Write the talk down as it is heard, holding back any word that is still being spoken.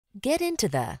Get into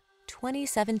the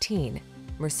 2017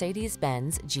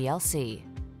 Mercedes-Benz GLC.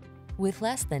 With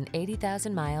less than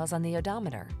 80,000 miles on the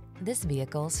odometer, this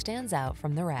vehicle stands out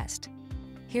from the rest.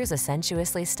 Here's a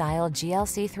sensuously styled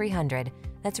GLC 300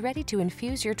 that's ready to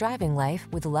infuse your driving life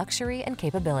with luxury and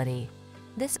capability.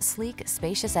 This sleek,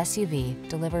 spacious SUV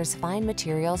delivers fine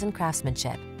materials and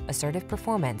craftsmanship, assertive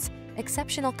performance,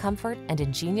 exceptional comfort, and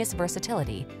ingenious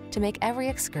versatility to make every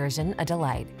excursion a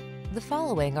delight. The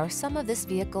following are some of this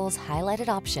vehicle's highlighted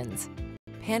options: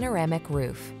 panoramic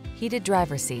roof, heated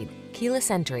driver's seat,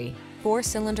 keyless entry,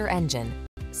 4-cylinder engine,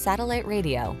 satellite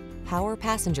radio, power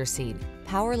passenger seat,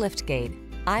 power liftgate,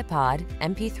 iPod,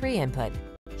 MP3 input,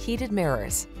 heated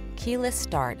mirrors, keyless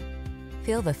start.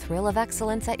 Feel the thrill of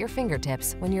excellence at your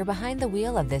fingertips when you're behind the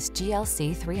wheel of this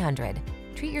GLC 300.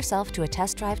 Treat yourself to a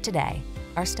test drive today.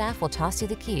 Our staff will toss you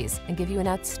the keys and give you an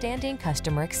outstanding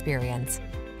customer experience.